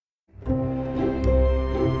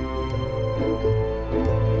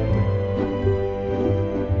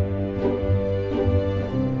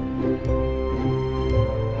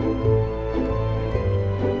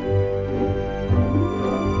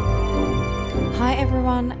Hi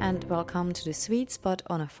everyone and welcome to the Sweet Spud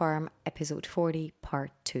on a Farm episode 40 part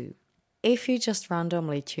 2. If you just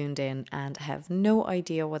randomly tuned in and have no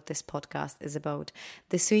idea what this podcast is about,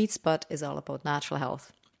 the Sweet Spud is all about natural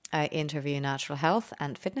health. I interview natural health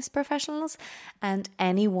and fitness professionals and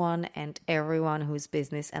anyone and everyone whose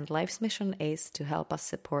business and life's mission is to help us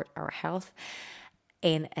support our health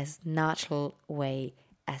in as natural way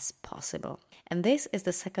as possible. And this is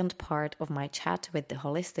the second part of my chat with the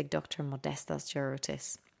holistic Dr. Modestas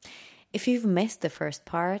Geroutis. If you've missed the first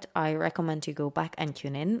part, I recommend you go back and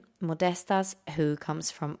tune in. Modestas, who comes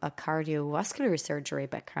from a cardiovascular surgery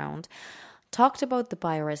background, talked about the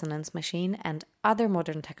bioresonance machine and other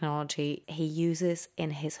modern technology he uses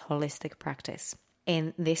in his holistic practice.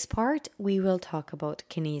 In this part, we will talk about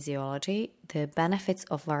kinesiology, the benefits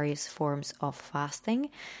of various forms of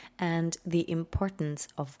fasting, and the importance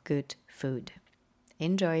of good food.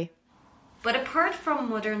 Enjoy! But apart from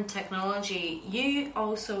modern technology, you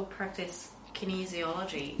also practice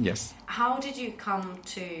kinesiology. Yes. How did you come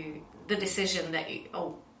to the decision that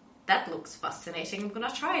that looks fascinating, I'm going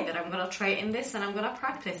to try that, I'm going to try it in this and I'm going to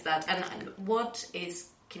practice that? And what is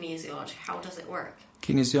kinesiology? How does it work?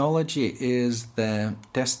 Kinesiology is the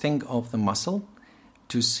testing of the muscle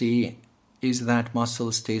to see is that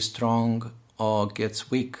muscle stays strong or gets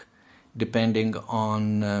weak depending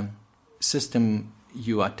on system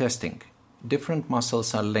you are testing. Different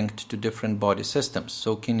muscles are linked to different body systems.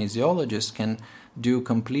 So kinesiologists can do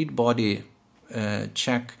complete body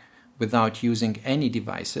check without using any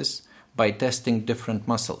devices by testing different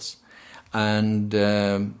muscles. And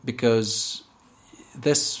because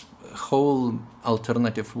this whole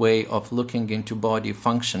alternative way of looking into body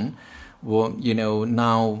function,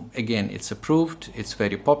 now again it's approved, it's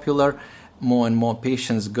very popular. More and more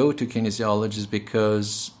patients go to kinesiologists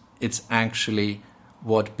because it's actually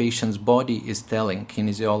what patient's body is telling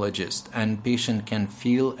kinesiologist, and patient can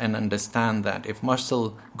feel and understand that if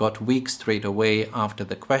muscle got weak straight away after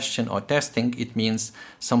the question or testing, it means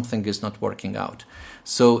something is not working out.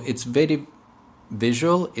 So it's very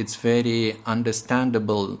visual, it's very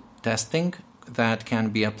understandable testing that can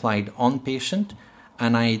be applied on patient,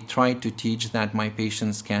 and I try to teach that my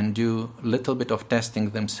patients can do a little bit of testing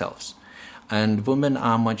themselves. And women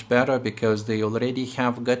are much better because they already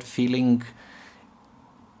have gut feeling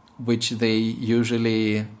which they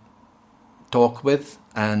usually talk with,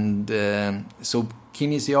 and so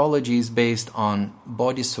kinesiology is based on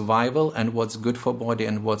body survival and what's good for body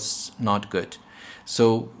and what's not good.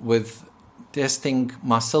 So with testing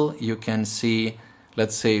muscle, you can see,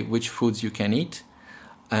 let's say, which foods you can eat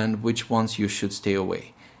and which ones you should stay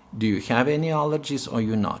away. Do you have any allergies or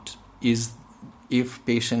you not? If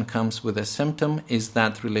patient comes with a symptom, is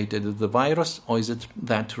that related to the virus or is it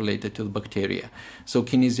that related to the bacteria? So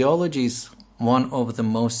kinesiology is one of the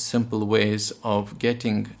most simple ways of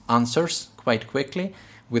getting answers quite quickly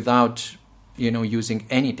without using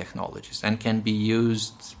any technologies, and can be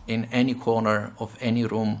used in any corner of any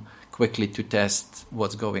room quickly to test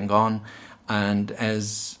what's going on. And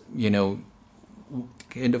as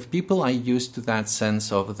kind of people are used to that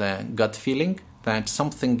sense of the gut feeling that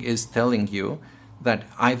something is telling you that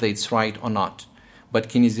either it's right or not. But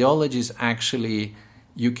kinesiology is actually,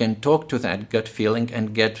 you can talk to that gut feeling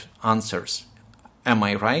and get answers. Am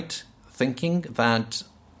I right thinking that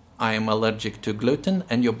I am allergic to gluten?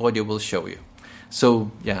 And your body will show you.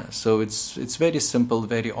 So it's very simple,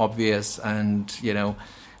 very obvious, and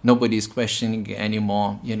nobody is questioning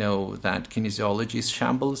anymore that kinesiology is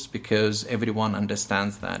shambles, because everyone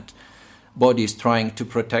understands that body is trying to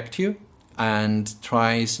protect you and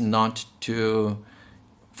tries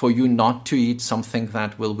for you not to eat something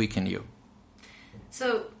that will weaken you.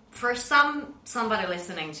 So for somebody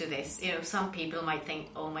listening to this, some people might think,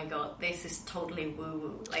 oh my God, this is totally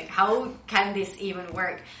woo-woo. Like, how can this even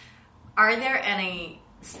work? Are there any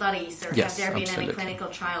studies or Yes, have there been absolutely. any clinical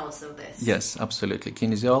trials of this? Yes, absolutely.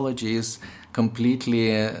 Kinesiology is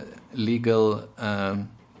completely legal,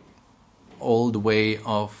 old way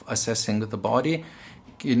of assessing the body.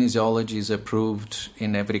 Kinesiology is approved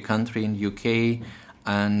in every country in UK.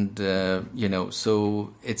 And,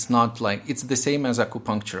 so it's not like, it's the same as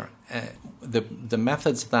acupuncture. The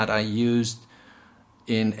methods that are used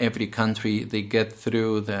in every country, they get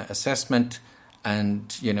through the assessment.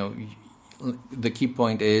 And, the key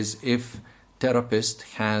point is if therapist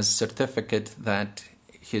has certificate that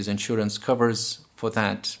his insurance covers for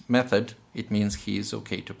that method, it means he is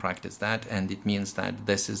okay to practice that, and it means that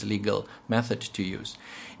this is legal method to use.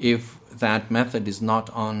 If that method is not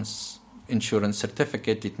on insurance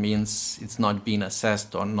certificate, it means it's not been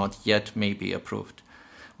assessed or not yet maybe approved.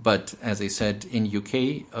 But as I said, in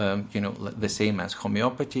UK, the same as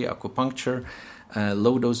homeopathy, acupuncture,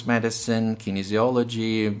 low-dose medicine,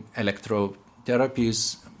 kinesiology,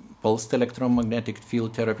 electrotherapies, pulsed electromagnetic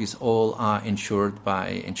field therapies, all are insured by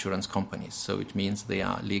insurance companies. So it means they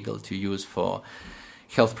are legal to use for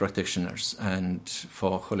health practitioners and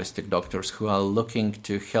for holistic doctors who are looking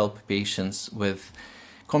to help patients with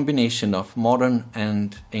combination of modern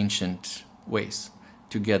and ancient ways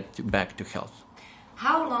to get back to health.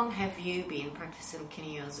 How long have you been practicing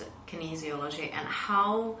kinesiology, and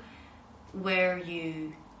how were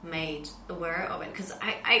you made aware of it? Because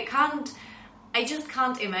I just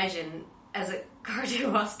can't imagine, as a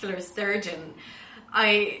cardiovascular surgeon,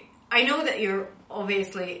 I know that you're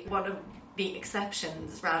obviously one of the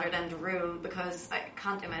exceptions rather than the rule, because I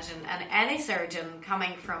can't imagine any surgeon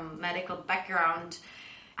coming from medical background.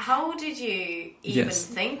 How did you even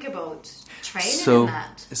think about training in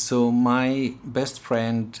that? So my best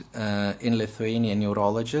friend in Lithuania,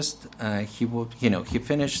 neurologist, he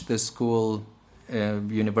finished the school,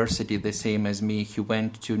 university the same as me. He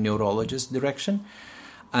went to neurologist direction,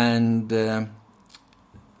 and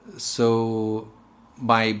so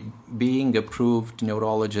by being approved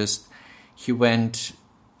neurologist, he went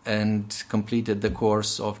and completed the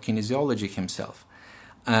course of kinesiology himself.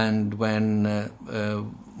 And when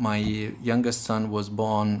my youngest son was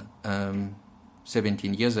born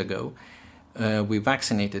 17 years ago, we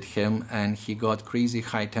vaccinated him, and he got crazy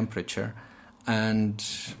high temperature, and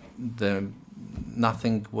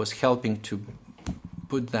nothing was helping to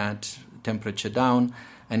put that temperature down.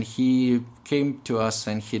 And he came to us,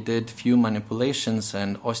 and he did few manipulations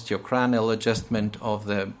and osteocranial adjustment of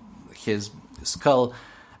his skull,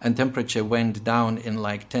 and temperature went down in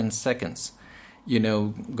like 10 seconds.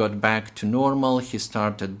 Got back to normal. He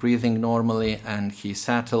started breathing normally, and he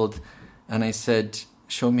settled. And I said,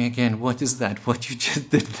 show me again, what is that? What you just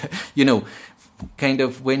did? Kind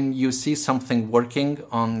of when you see something working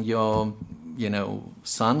on your,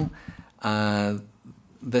 son,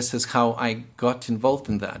 this is how I got involved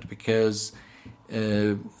in that, because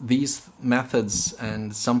these methods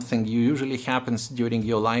and something usually happens during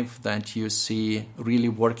your life that you see really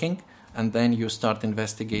working, and then you start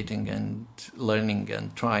investigating and learning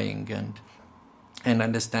and trying and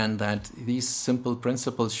understand that these simple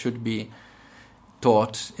principles should be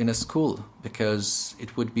taught in a school, because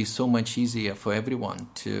it would be so much easier for everyone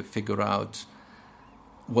to figure out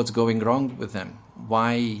what's going wrong with them,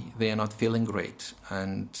 why they are not feeling great.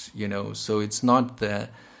 And, so it's not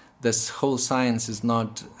this whole science is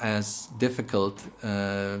not as difficult,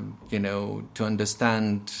 to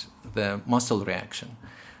understand the muscle reaction.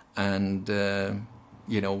 And,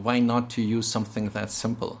 why not to use something that's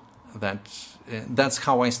simple? That's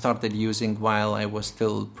how I started using while I was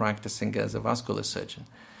still practicing as a vascular surgeon,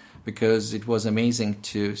 because it was amazing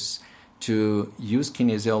to use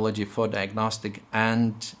kinesiology for diagnostic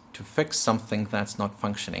and to fix something that's not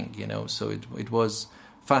functioning, So it was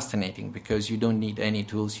fascinating, because you don't need any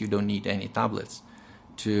tools, you don't need any tablets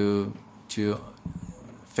to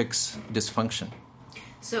fix dysfunction.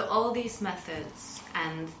 So all these methods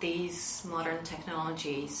and these modern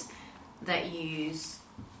technologies that you use,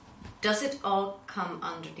 does it all come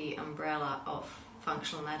under the umbrella of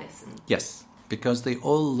functional medicine? Yes, because they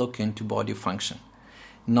all look into body function,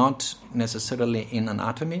 not necessarily in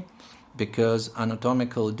anatomy, because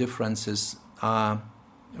anatomical differences are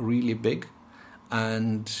really big.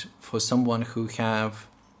 And for someone who have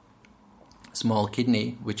small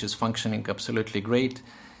kidney, which is functioning absolutely great,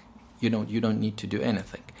 you don't need to do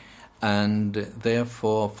anything. And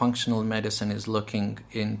therefore, functional medicine is looking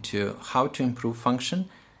into how to improve function,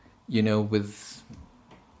 with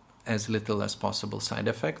as little as possible side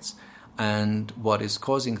effects, and what is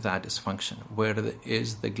causing that dysfunction, where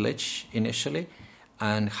is the glitch initially,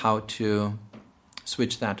 and how to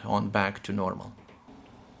switch that on back to normal.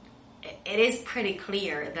 It is pretty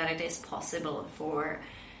clear that it is possible for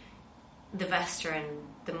the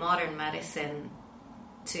modern medicine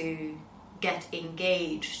to get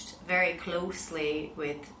engaged very closely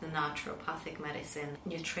with the naturopathic medicine,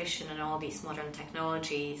 nutrition, and all these modern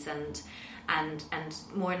technologies and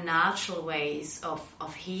more natural ways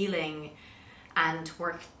of healing, and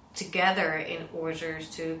work together in order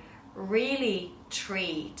to really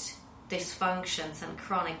treat dysfunctions and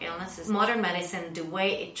chronic illnesses. Modern medicine, the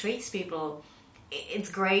way it treats people, it's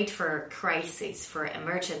great for crises, for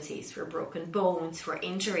emergencies, for broken bones, for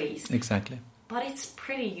injuries. Exactly. But it's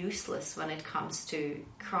pretty useless when it comes to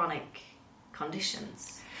chronic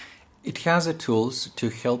conditions. It has the tools to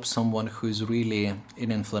help someone who's really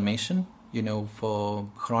in inflammation. For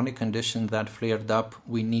chronic condition that flared up,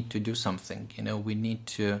 we need to do something. We need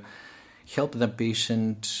to help the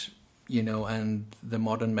patient, and the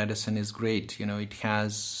modern medicine is great. It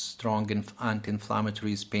has strong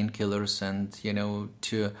anti-inflammatories, painkillers, and,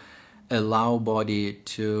 to allow body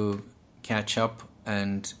to catch up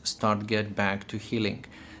and get back to healing.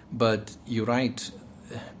 But you're right,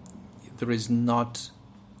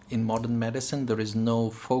 in modern medicine, there is no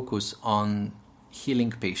focus on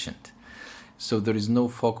healing patient. So there is no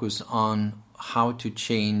focus on how to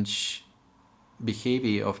change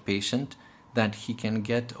behavior of patient that he can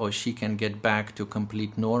get or she can get back to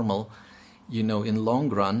complete normal, in long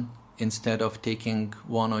run, instead of taking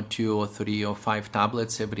 1 or 2 or 3 or 5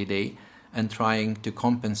 tablets every day and trying to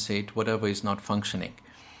compensate whatever is not functioning.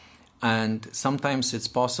 And sometimes it's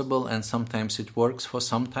possible and sometimes it works for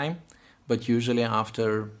some time, but usually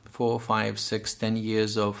after 4, 5, 6, 10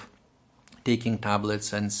 years of taking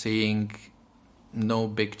tablets and seeing no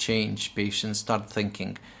big change, patients start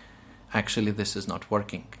thinking, actually this is not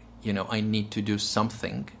working. I need to do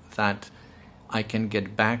something that I can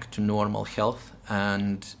get back to normal health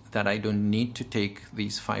and that I don't need to take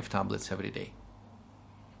these 5 tablets every day.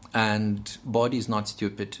 And body is not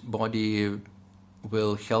stupid. Body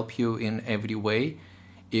will help you in every way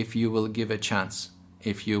if you will give a chance.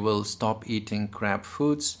 If you will stop eating crap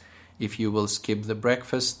foods, if you will skip the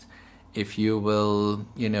breakfast, if you will,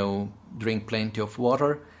 drink plenty of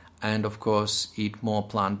water, and of course eat more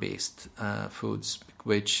plant-based foods,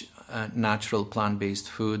 which natural plant-based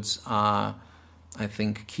foods are, I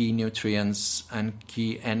think, key nutrients and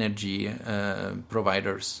key energy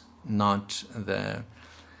providers, not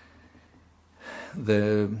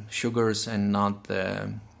the sugars and not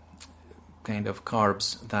the kind of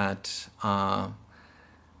carbs that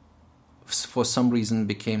for some reason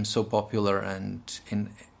became so popular, and in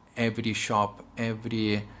every shop,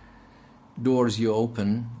 every doors you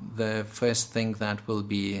open, the first thing that will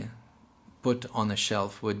be put on a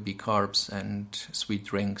shelf would be carbs and sweet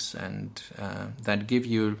drinks, and that give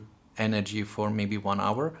you energy for maybe 1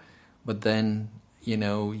 hour, but then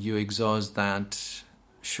you exhaust that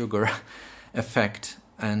sugar effect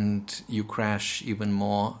and you crash even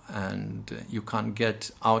more, and you can't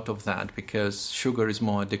get out of that because sugar is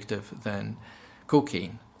more addictive than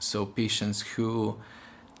cocaine. So patients who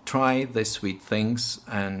try the sweet things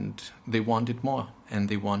and they want it more and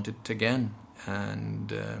they want it again,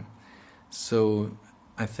 and so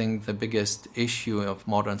I think the biggest issue of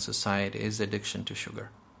modern society is addiction to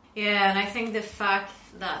sugar. Yeah, and I think the fact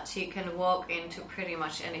that you can walk into pretty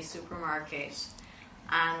much any supermarket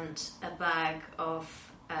and a bag of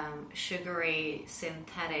sugary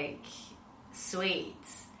synthetic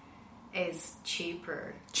sweets is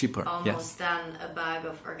cheaper almost, yes, than a bag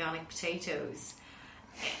of organic potatoes.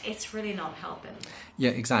 It's really not helping.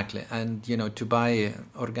 Yeah, exactly. And to buy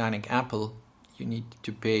organic apple, you need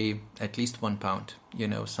to pay at least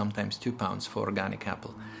 £1, sometimes £2 for organic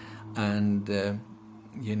apple, and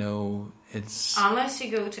it's unless you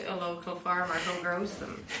go to a local farmer who grows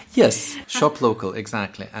them. Yes, shop local,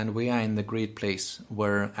 exactly. And we are in the great place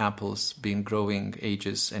where apples been growing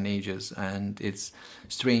ages and ages, and it's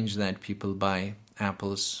strange that people buy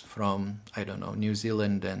apples from, I don't know, New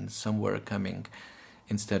Zealand and somewhere coming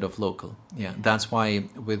instead of local. Yeah, that's why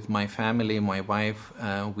with my family, my wife,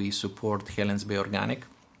 we support Helens Bay Organic.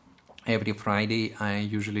 Every Friday I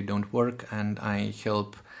usually don't work and I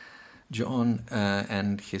help John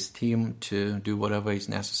and his team to do whatever is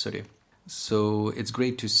necessary. So it's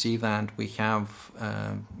great to see that we have,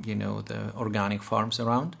 the organic farms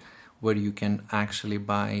around where you can actually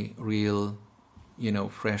buy real,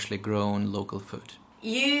 freshly grown local food.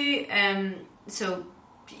 You, so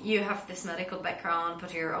you have this medical background,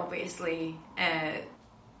 but you're obviously,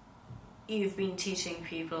 you've been teaching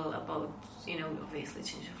people about, obviously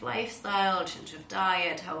change of lifestyle, change of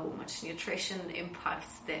diet, how much nutrition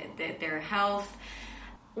impacts their health.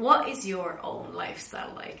 What is your own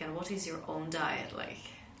lifestyle like, and what is your own diet like?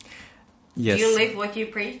 Yes. Do you live what you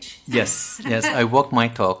preach? Yes, I walk my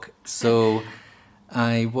talk. So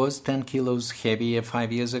I was 10 kilos heavier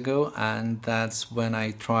 5 years ago, and that's when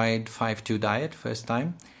I tried 5-2 diet first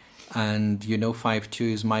time. And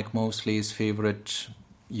 5-2 is Mike Mosley's favorite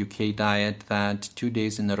UK diet, that 2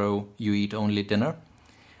 days in a row you eat only dinner,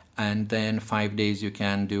 and then 5 days you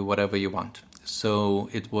can do whatever you want. So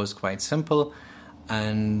it was quite simple,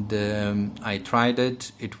 and I tried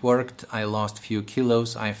it. It worked. I lost a few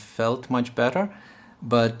kilos. I felt much better,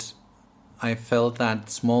 but I felt that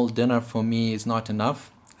small dinner for me is not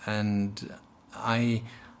enough, and I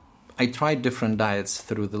tried different diets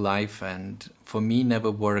through the life, and for me never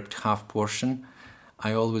worked half portion.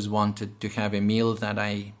 I always wanted to have a meal that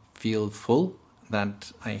I feel full,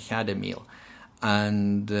 that I had a meal.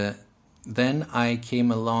 And then I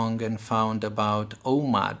came along and found about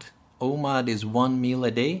OMAD. OMAD is 1 meal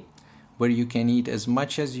a day where you can eat as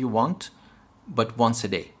much as you want, but once a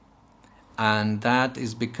day. And that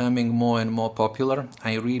is becoming more and more popular.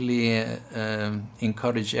 I really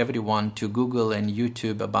encourage everyone to Google and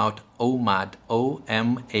YouTube about OMAD,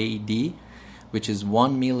 OMAD, which is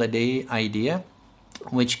 1 meal a day idea,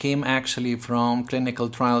 which came actually from clinical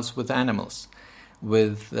trials with animals,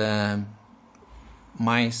 with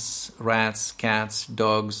mice, rats, cats,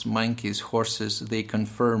 dogs, monkeys, horses. They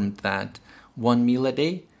confirmed that 1 meal a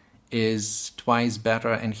day is twice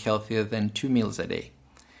better and healthier than 2 meals a day.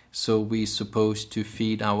 So we're supposed to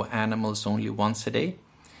feed our animals only once a day.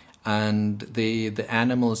 And the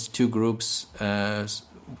animals, 2 groups, one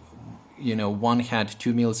had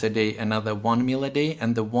 2 meals a day, another 1 meal a day.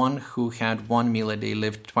 And the one who had 1 meal a day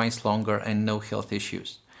lived twice longer and no health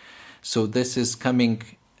issues. So this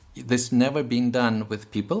never been done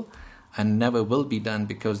with people and never will be done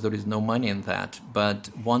because there is no money in that. But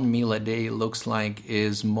 1 meal a day looks like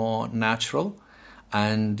is more natural.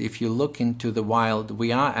 And if you look into the wild,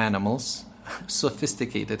 we are animals,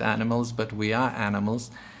 sophisticated animals, but we are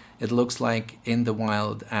animals. It looks like in the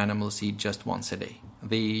wild, animals eat just once a day.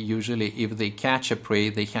 They usually, if they catch a prey,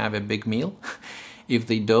 they have a big meal. If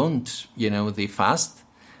they don't, they fast.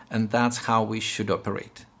 And that's how we should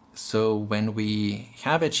operate. So when we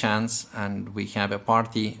have a chance and we have a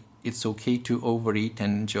party, it's okay to overeat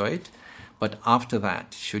and enjoy it. But after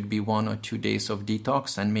that, should be 1 or 2 days of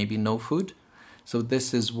detox and maybe no food. So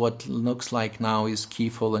this is what looks like now is key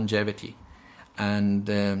for longevity.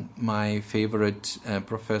 And my favorite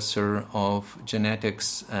professor of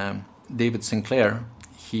genetics, David Sinclair,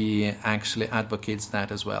 he actually advocates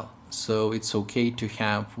that as well. So it's okay to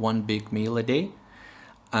have 1 big meal a day.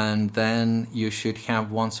 And then you should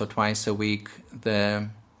have once or twice a week the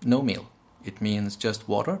no meal. It means just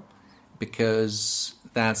water, because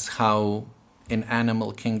that's how in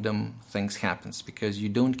animal kingdom things happens, because you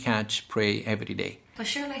don't catch prey every day. But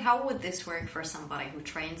surely how would this work for somebody who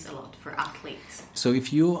trains a lot, for athletes? So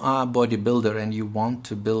if you are a bodybuilder and you want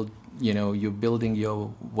to build, you're building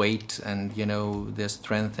your weight and, the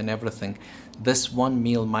strength and everything, this 1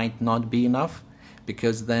 meal might not be enough,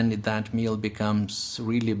 because then that meal becomes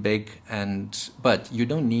really big. But you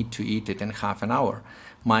don't need to eat it in half an hour.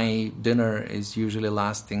 My dinner is usually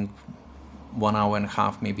lasting 1 hour and a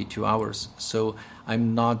half, maybe 2 hours. So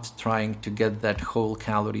I'm not trying to get that whole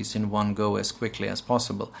calories in one go as quickly as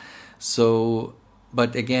possible. So,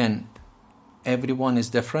 but again, everyone is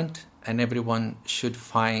different and everyone should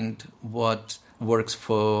find what works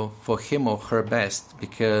for him or her best,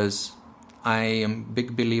 because I am a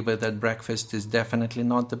big believer that breakfast is definitely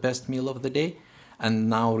not the best meal of the day. And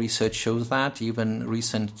now research shows that. Even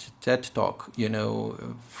recent TED Talk,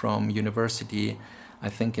 from university, I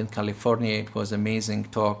think in California, it was amazing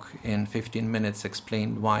talk in 15 minutes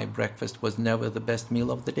explained why breakfast was never the best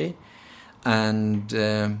meal of the day. And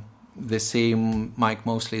the same Mike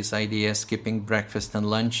Mosley's idea, skipping breakfast and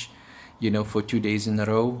lunch, for 2 days in a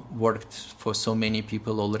row, worked for so many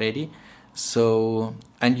people already. So,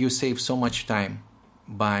 and you save so much time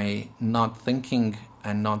by not thinking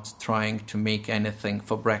and not trying to make anything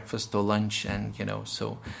for breakfast or lunch. And,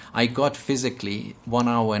 so I got physically 1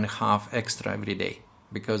 hour and a half extra every day,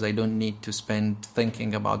 because I don't need to spend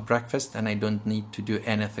thinking about breakfast and I don't need to do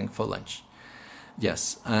anything for lunch.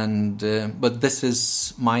 Yes, and but this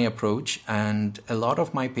is my approach, and a lot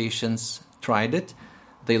of my patients tried it,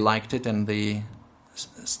 they liked it, and they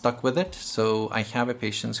stuck with it. So I have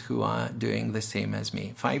patients who are doing the same as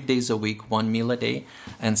me. 5 days a week, 1 meal a day,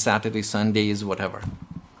 and Saturday, Sundays, whatever.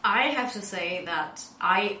 I have to say that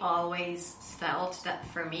I always felt that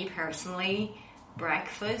for me personally,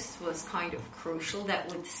 breakfast was kind of crucial. That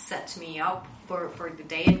would set me up for the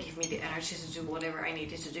day and give me the energy to do whatever I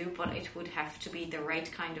needed to do, but it would have to be the right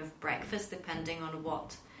kind of breakfast depending on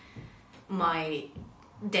what my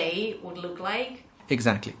day would look like.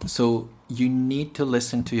 Exactly. So you need to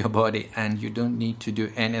listen to your body, and you don't need to do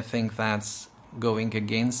anything that's going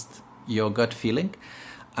against your gut feeling.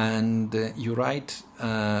 And you're right,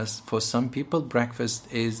 for some people breakfast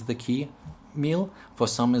is the key meal, for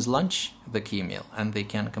some is lunch the key meal, and they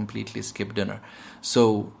can completely skip dinner.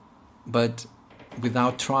 So, but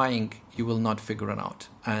without trying, you will not figure it out.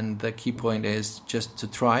 And the key point is just to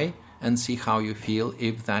try and see how you feel.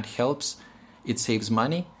 If that helps, it saves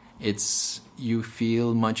money. You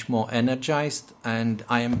feel much more energized. And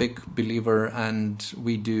I am a big believer, and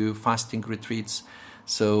we do fasting retreats.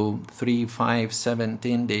 So 3, 5, 7,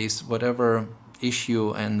 10 days, whatever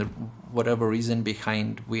issue and whatever reason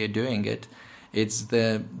behind we are doing it, it's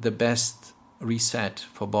the best reset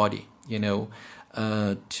for body,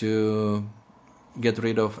 to get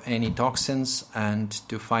rid of any toxins and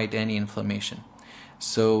to fight any inflammation.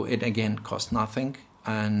 So it again costs nothing,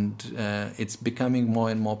 and it's becoming more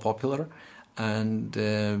and more popular. And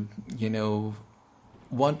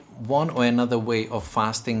one or another way of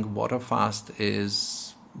fasting, water fast,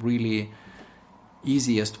 is really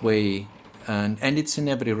easiest way, and it's in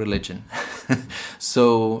every religion.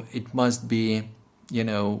 So it must be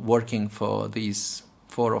working for these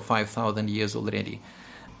 4,000 or 5,000 years already.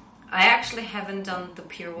 I actually haven't done the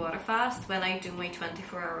pure water fast. When I do my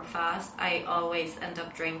 24-hour fast, I always end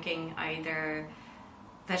up drinking either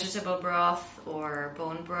vegetable broth or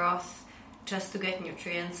bone broth just to get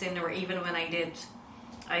nutrients in. Or even when I did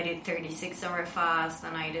 36-hour fast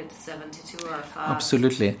and I did 72-hour fast.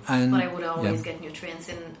 Absolutely. And but I would always get nutrients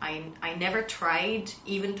in. I never tried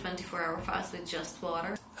even 24-hour fast with just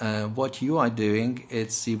water. What you are doing,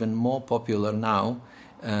 it's even more popular now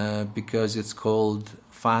because it's called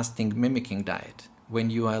fasting mimicking diet.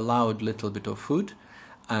 When you are allowed little bit of food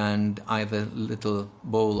and either little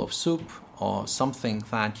bowl of soup or something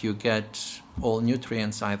that you get all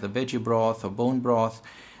nutrients, either veggie broth or bone broth,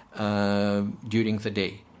 during the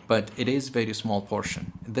day. But it is very small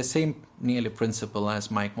portion. The same nearly principle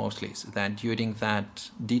as Mike Mosley's, that during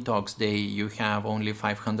that detox day you have only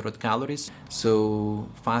 500 calories. So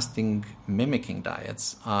fasting mimicking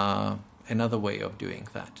diets are another way of doing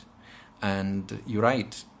that. And you're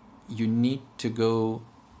right, you need to go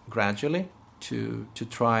gradually to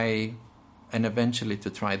try, and eventually to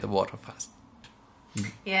try the water fast.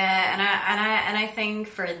 Yeah, and I think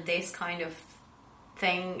for this kind of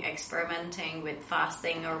thing, experimenting with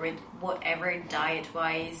fasting or with whatever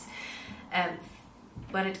diet-wise,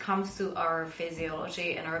 when it comes to our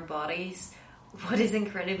physiology and our bodies, what is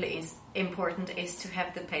incredibly important is to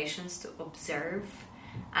have the patience to observe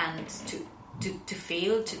and to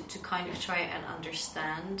feel, to kind of try and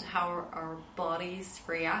understand how our bodies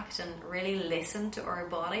react and really listen to our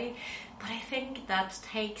body. But I think that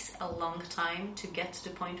takes a long time to get to the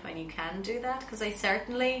point when you can do that, because I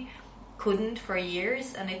certainly couldn't for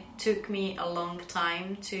years, and it took me a long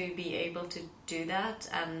time to be able to do that.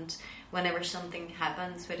 And whenever something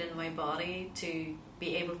happens within my body, to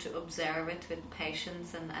be able to observe it with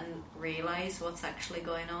patience and realize what's actually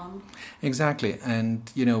going on. Exactly.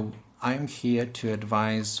 And I'm here to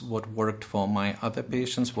advise what worked for my other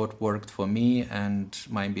patients, what worked for me and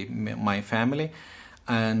my family.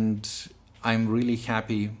 And I'm really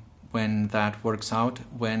happy when that works out.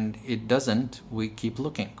 When it doesn't, we keep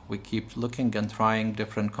looking. We keep looking and trying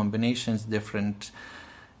different combinations, different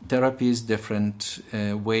therapies, different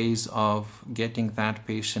ways of getting that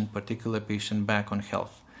particular patient back on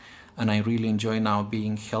health. And I really enjoy now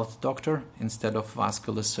being health doctor instead of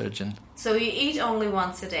vascular surgeon. So you eat only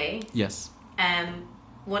once a day? Yes.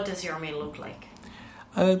 What does your meal look like?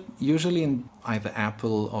 Usually in either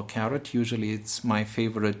apple or carrot. Usually it's my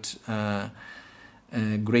favorite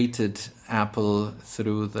grated apple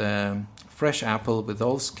through the fresh apple with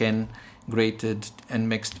all skin, grated and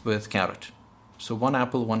mixed with carrot. So 1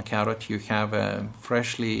 apple, 1 carrot, you have a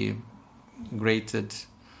freshly grated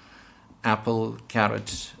apple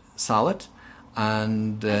carrot salad.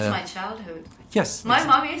 And that's my childhood. Yes. My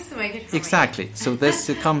mom used to make it for exactly. me. So this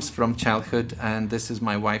comes from childhood, and this is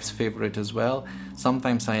my wife's favorite as well.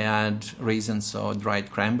 Sometimes I add raisins or dried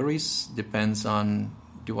cranberries. Depends on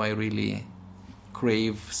do I really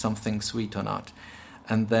crave something sweet or not.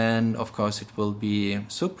 And then, of course, it will be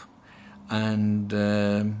soup. And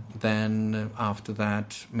then after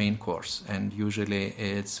that, main course. And usually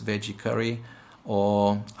it's veggie curry,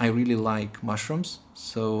 or I really like mushrooms.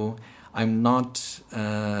 So I'm not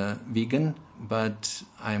vegan, but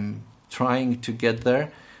I'm trying to get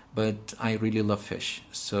there. But I really love fish.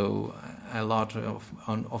 So a lot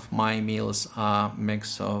of my meals are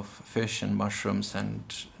mix of fish and mushrooms and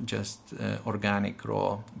just organic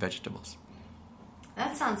raw vegetables.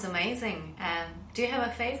 That sounds amazing. Do you have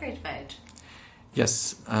a favorite veg?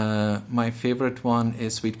 Yes, my favorite one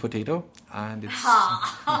is sweet potato, and it's.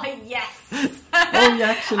 Oh yes! Oh, yeah,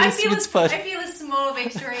 actually, sweet spud. I feel a small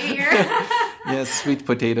victory here. Yes, sweet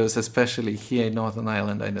potatoes, especially here in Northern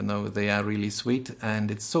Ireland. I don't know, they are really sweet,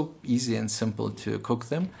 and it's so easy and simple to cook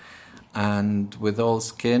them, and with all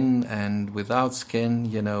skin and without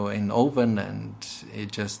skin, in oven, and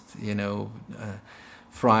it just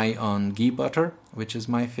fry on ghee butter, which is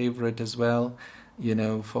my favorite as well.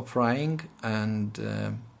 For frying, and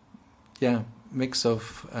mix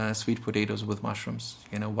of sweet potatoes with mushrooms,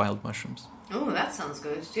 wild mushrooms. Oh, that sounds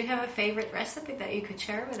good. Do you have a favorite recipe that you could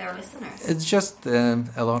share with our listeners? It's just a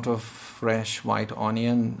lot of fresh white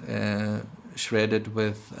onion shredded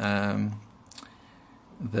with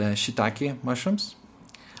the shiitake mushrooms,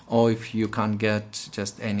 or if you can't get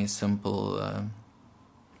just any simple,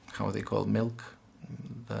 how they call milk,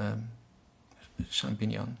 the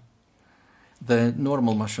champignon. The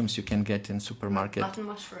normal mushrooms you can get in supermarket. Button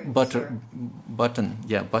mushrooms.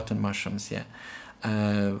 Button mushrooms, yeah.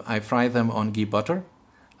 I fry them on ghee butter,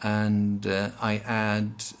 and I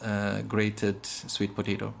add grated sweet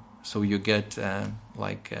potato. So you get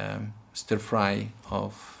stir fry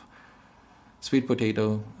of sweet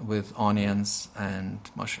potato with onions and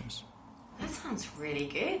mushrooms. That sounds really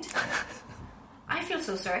good. I feel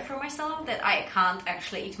so sorry for myself that I can't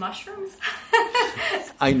actually eat mushrooms.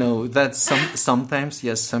 I know that sometimes,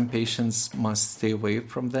 yes, some patients must stay away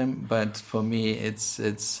from them, but for me,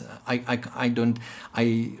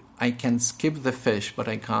 I can skip the fish, but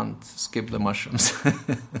I can't skip the mushrooms.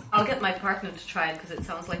 I'll get my partner to try it because it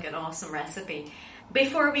sounds like an awesome recipe.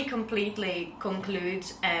 Before we completely conclude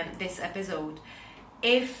this episode,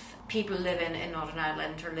 if people living in Northern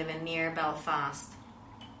Ireland or living near Belfast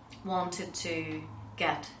wanted to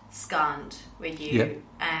get scanned with you,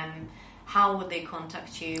 how would they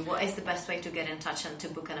contact you? What is the best way to get in touch and to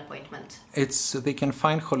book an appointment? They can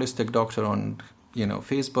find Holistic Doctor on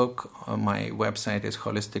Facebook. My website is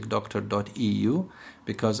holisticdoctor.eu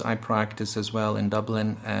because I practice as well in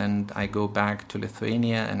Dublin and I go back to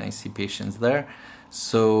Lithuania and I see patients there.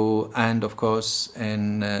 So, and of course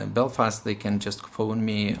in Belfast they can just phone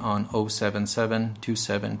me on 077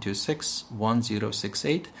 2726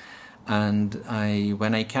 1068, and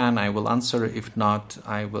when I can I will answer. If not,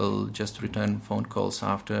 I will just return phone calls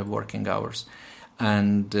after working hours.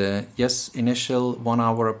 And yes, initial 1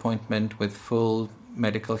 hour appointment with full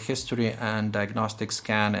medical history and diagnostic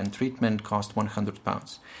scan and treatment cost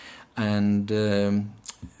 £100. And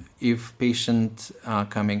if patients are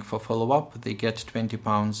coming for follow-up, they get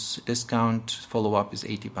 £20 discount. Follow-up is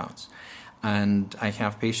 £80. And I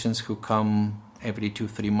have patients who come every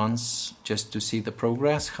 2-3 months just to see the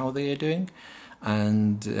progress, how they are doing.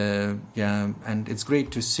 And and it's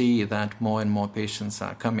great to see that more and more patients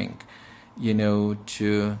are coming,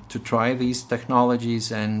 to try these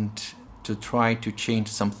technologies and to try to change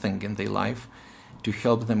something in their life to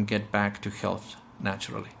help them get back to health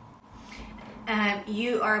naturally.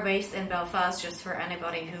 You are based in Belfast, just for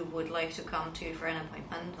anybody who would like to come to for an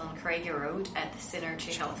appointment, on Craigie Road at the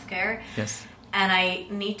Synergy Healthcare. Yes. And I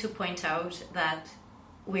need to point out that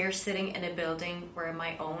we're sitting in a building where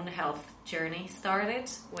my own health journey started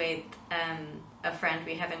with a friend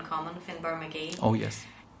we have in common, Finbar McGee. Oh, yes.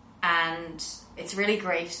 And it's really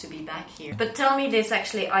great to be back here. But tell me this,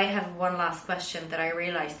 actually, I have one last question that I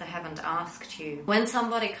realized I haven't asked you. When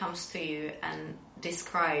somebody comes to you and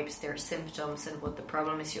describes their symptoms and what the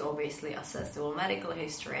problem is, you obviously assess the whole medical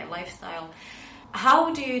history and lifestyle.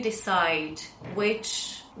 How do you decide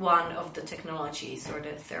which one of the technologies or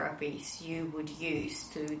the therapies you would use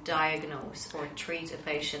to diagnose or treat a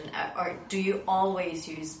patient? Or do you always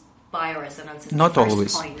use bioresonance as Not the first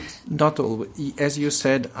always. point? Not always. As you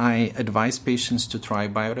said, I advise patients to try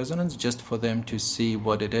bioresonance just for them to see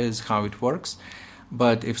what it is, how it works.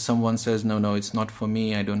 But if someone says, no, it's not for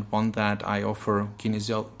me, I don't want that, I offer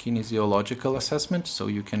kinesiological assessment. So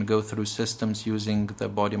you can go through systems using the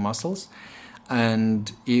body muscles. And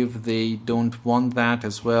if they don't want that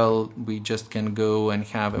as well, we just can go and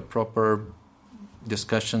have a proper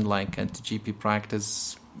discussion like at GP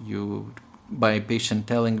practice, by patient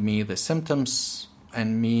telling me the symptoms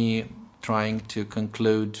and me trying to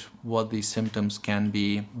conclude what these symptoms can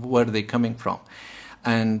be, where they're coming from.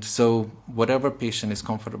 And so whatever patient is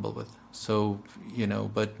comfortable with. So,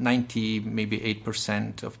 but 90, maybe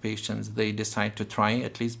 8% of patients, they decide to try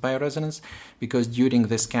at least bioresonance because during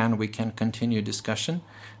the scan we can continue discussion.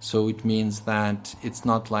 So it means that it's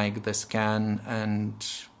not like the scan and,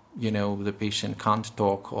 the patient can't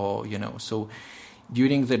talk or, so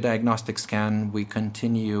during the diagnostic scan, we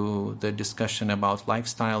continue the discussion about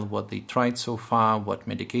lifestyle, what they tried so far, what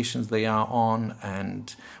medications they are on,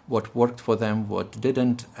 and what worked for them, what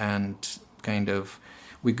didn't, and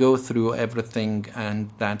we go through everything,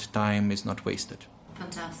 and that time is not wasted.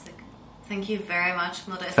 Fantastic. Thank you very much,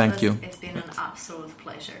 Modestas. Thank you. It's been an absolute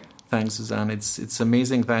pleasure. Thanks, Suzanne. It's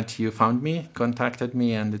amazing that you found me, contacted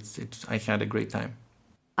me, and I had a great time.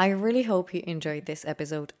 I really hope you enjoyed this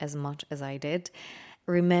episode as much as I did.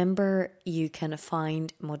 Remember, you can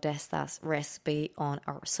find Modesta's recipe on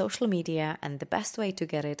our social media, and the best way to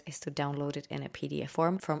get it is to download it in a PDF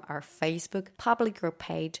form from our Facebook public group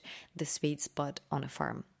page, The Sweet Spud on a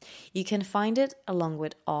Farm. You can find it along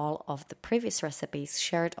with all of the previous recipes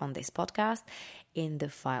shared on this podcast in the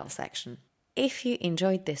file section. If you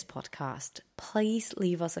enjoyed this podcast, please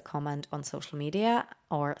leave us a comment on social media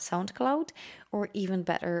or SoundCloud, or even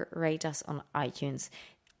better, rate us on iTunes.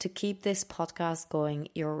 To keep this podcast going,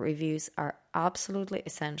 your reviews are absolutely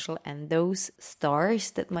essential, and those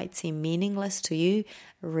stars that might seem meaningless to you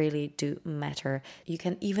really do matter. You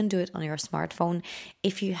can even do it on your smartphone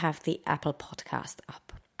if you have the Apple Podcast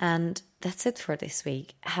app. And that's it for this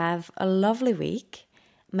week. Have a lovely week.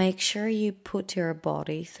 Make sure you put your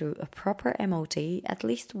body through a proper MOT at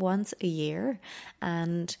least once a year,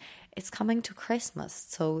 and it's coming to Christmas,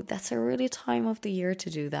 so that's a really time of the year to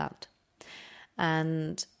do that.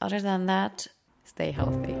 And other than that, stay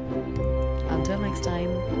healthy. Until next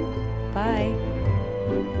time, bye.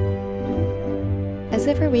 As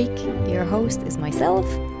every week, your host is myself,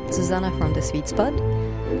 Susanna from the Sweet Spud.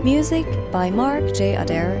 Music by Mark J.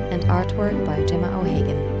 Adair and artwork by Gemma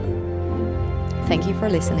O'Hagan. Thank you for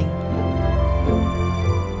listening.